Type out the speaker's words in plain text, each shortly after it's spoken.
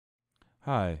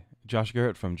Hi, Josh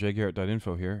Garrett from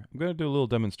jgarrett.info here. I'm going to do a little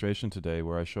demonstration today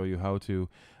where I show you how to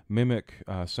mimic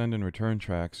send and return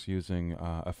tracks using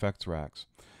effects racks.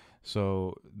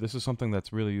 So this is something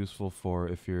that's really useful for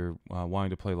if you're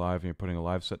wanting to play live and you're putting a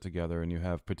live set together and you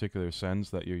have particular sends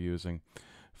that you're using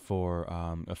for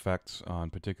effects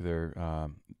on particular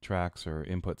tracks or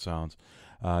input sounds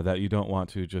that you don't want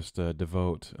to just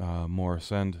devote more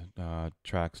send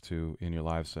tracks to in your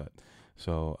live set.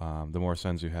 So the more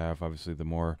sends you have, obviously the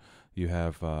more you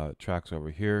have tracks over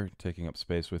here taking up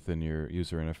space within your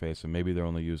user interface, and maybe they're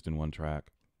only used in one track.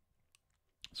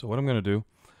 So what I'm going to do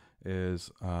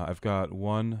is I've got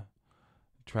one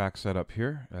track set up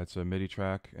here. That's a MIDI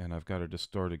track, and I've got a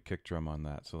distorted kick drum on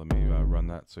that. So let me run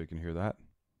that so you can hear that.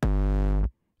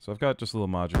 So I've got just a little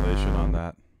modulation on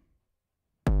that.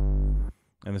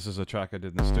 And this is a track I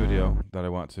did in the studio that I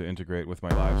want to integrate with my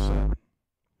live set.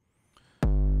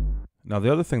 Now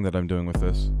the other thing that I'm doing with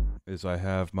this is I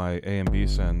have my A and B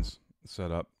sends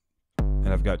set up, and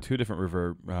I've got two different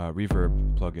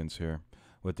reverb plugins here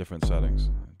with different settings,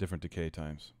 different decay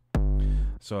times.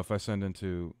 So if I send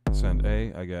into send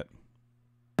A, I get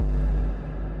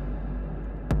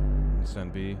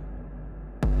send B.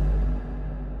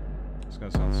 It's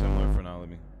going to sound similar for now. Let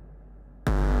me.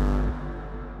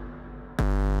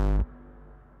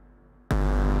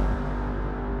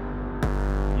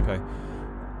 Okay.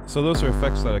 So those are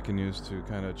effects that I can use to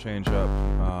kind of change up,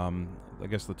 I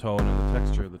guess, the tone and the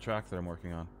texture of the track that I'm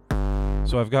working on.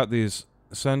 So I've got these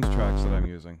send tracks that I'm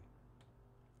using.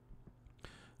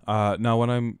 Now when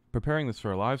I'm preparing this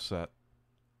for a live set,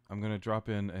 I'm going to drop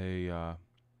in a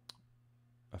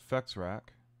effects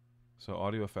rack, so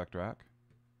audio effect rack,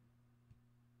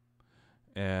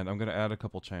 and I'm going to add a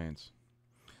couple chains.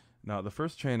 Now the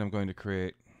first chain I'm going to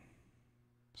create,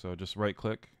 so just right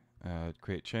click,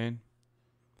 create chain,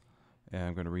 and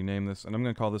I'm going to rename this, and I'm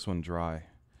going to call this one dry.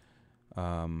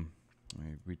 Let me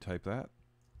retype that.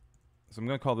 So I'm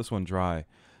going to call this one dry.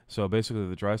 So basically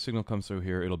the dry signal comes through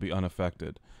here, it'll be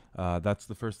unaffected. That's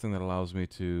the first thing that allows me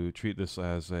to treat this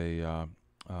as a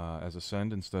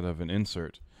send instead of an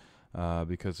insert.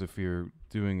 Because if you're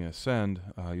doing a send,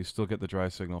 you still get the dry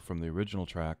signal from the original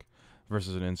track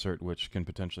versus an insert, which can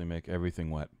potentially make everything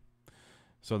wet.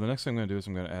 So the next thing I'm going to do is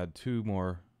I'm going to add two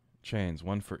more chains,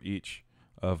 one for each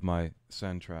of my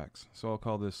send tracks. So I'll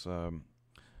call this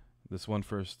this one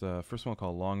first one I'll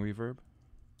call long reverb,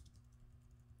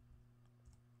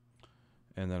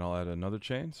 and then I'll add another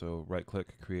chain. So right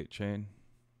click, create chain,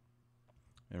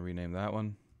 and rename that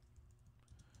one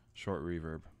short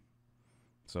reverb.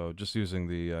 So just using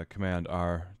the command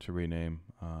R to rename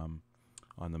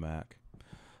on the Mac.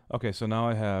 Okay, so now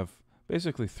I have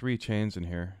basically three chains in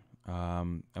here.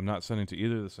 I'm not sending to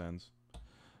either of the sends,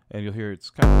 and you'll hear it's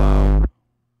kind of loud.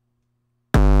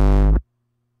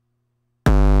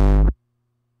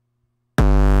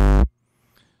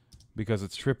 Because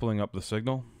it's tripling up the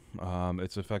signal,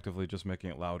 it's effectively just making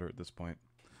it louder at this point.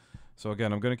 So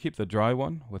again, I'm going to keep the dry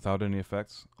one without any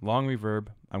effects. Long reverb,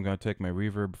 I'm going to take my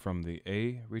reverb from the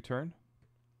A return,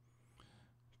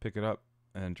 pick it up,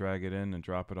 and drag it in and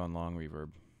drop it on long reverb.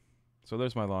 So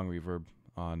there's my long reverb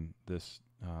on this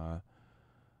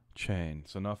chain.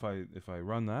 So now if I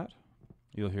run that,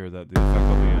 you'll hear that the effect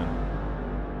will be in.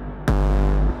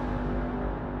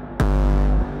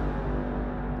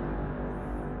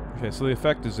 Okay, so the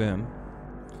effect is in,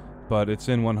 but it's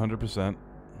in 100%,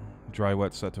 dry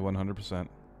wet set to 100%.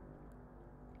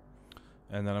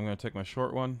 And then I'm going to take my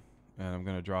short one, and I'm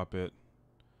going to drop it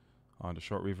onto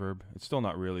short reverb. It's still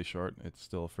not really short, it's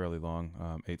still fairly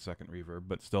long, 8-second reverb,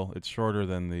 but still, it's shorter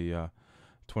than the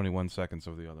 21 seconds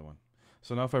of the other one.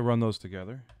 So now if I run those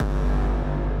together,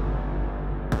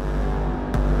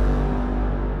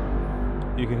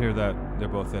 you can hear that they're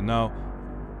both in. Now,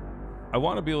 I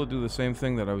want to be able to do the same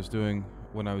thing that I was doing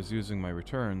when I was using my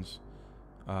returns,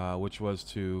 which was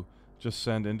to just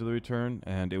send into the return,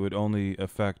 and it would only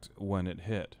affect when it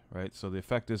hit, right? So the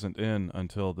effect isn't in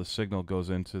until the signal goes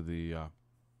into the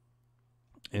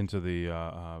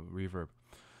reverb.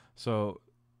 So,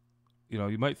 you know,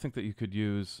 you might think that you could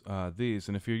use these,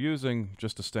 and if you're using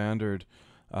just a standard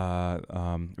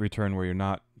return where you're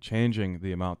not changing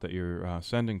the amount that you're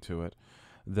sending to it,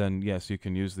 then yes, you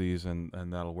can use these, and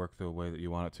that'll work the way that you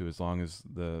want it to, as long as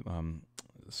the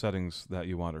settings that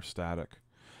you want are static.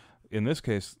 In this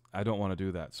case, I don't want to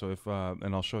do that. So if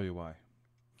and I'll show you why.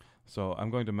 So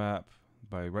I'm going to map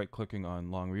by right-clicking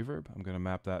on long reverb. I'm going to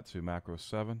map that to macro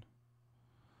 7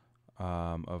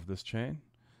 of this chain,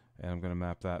 and I'm going to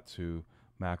map that to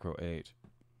macro 8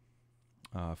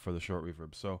 for the short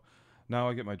reverb. So now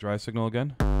I get my dry signal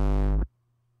again.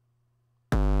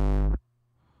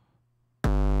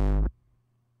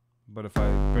 But if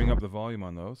I bring up the volume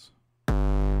on those,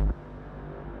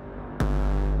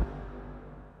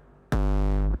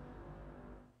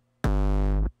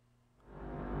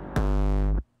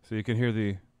 so you can hear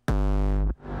the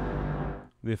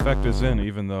effect is in,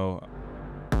 even though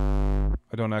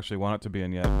I don't actually want it to be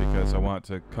in yet, because I want it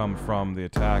to come from the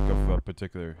attack of a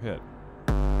particular hit.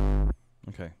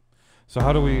 Okay, so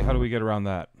how do we get around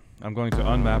that? I'm going to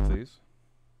unmap these.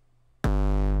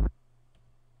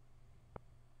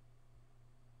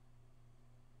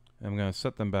 I'm going to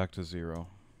set them back to 0.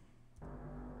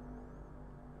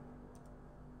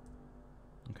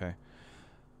 Okay.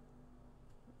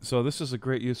 So this is a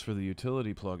great use for the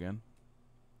utility plugin.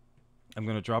 I'm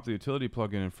going to drop the utility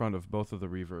plugin in front of both of the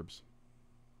reverbs.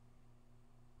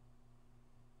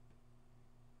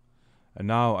 And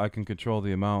now I can control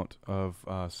the amount of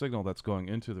signal that's going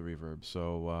into the reverb.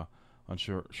 So on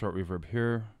short reverb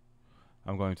here,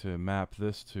 I'm going to map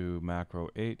this to macro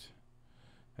 8.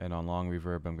 And on long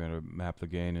reverb, I'm going to map the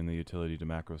gain in the utility to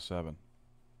macro 7.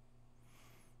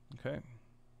 Okay.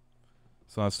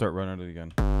 So let's start running it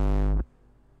again.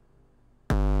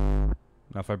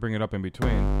 Now if I bring it up in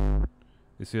between,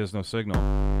 you see there's no signal.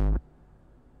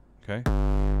 Okay.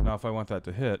 Now if I want that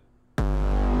to hit,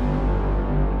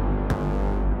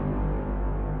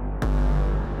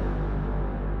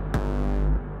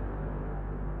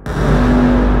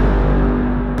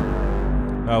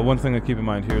 one thing to keep in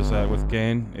mind here is that with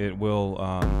gain, it will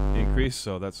increase,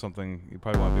 so that's something you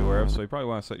probably want to be aware of. So you probably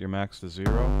want to set your max to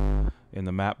 0 in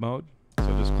the map mode.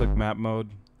 So just click map mode,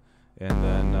 and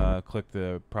then click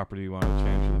the property you want to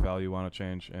change or the value you want to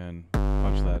change, and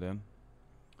punch that in.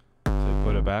 So you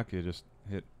put it back, you just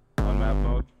hit unmap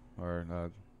mode, or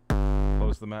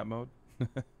close the map mode.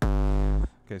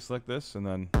 Okay, select this, and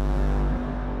then,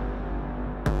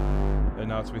 and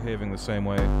now it's behaving the same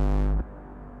way.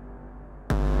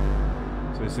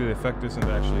 So you see the effect isn't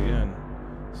actually in.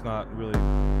 It's not really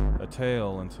a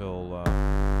tail until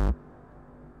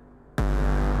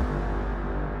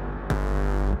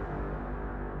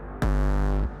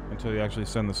you actually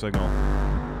send the signal.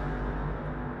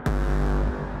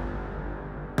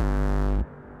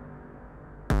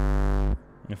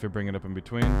 If you bring it up in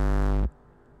between,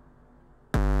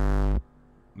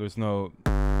 there's no,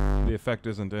 the effect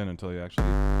isn't in until you actually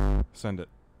send it.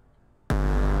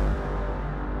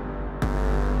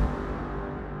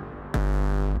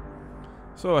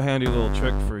 So a handy little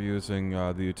trick for using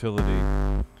the utility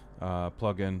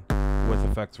plugin with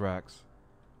effects racks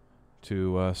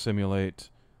to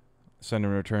simulate send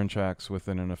and return tracks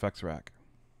within an effects rack.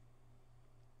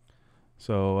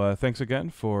 So thanks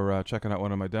again for checking out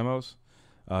one of my demos.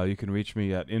 You can reach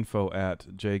me at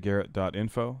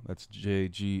info@jgarrett.info. That's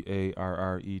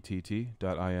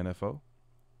JGARRETT.info.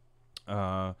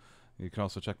 You can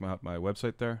also check out my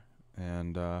website there,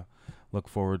 and look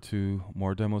forward to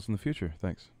more demos in the future.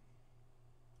 Thanks.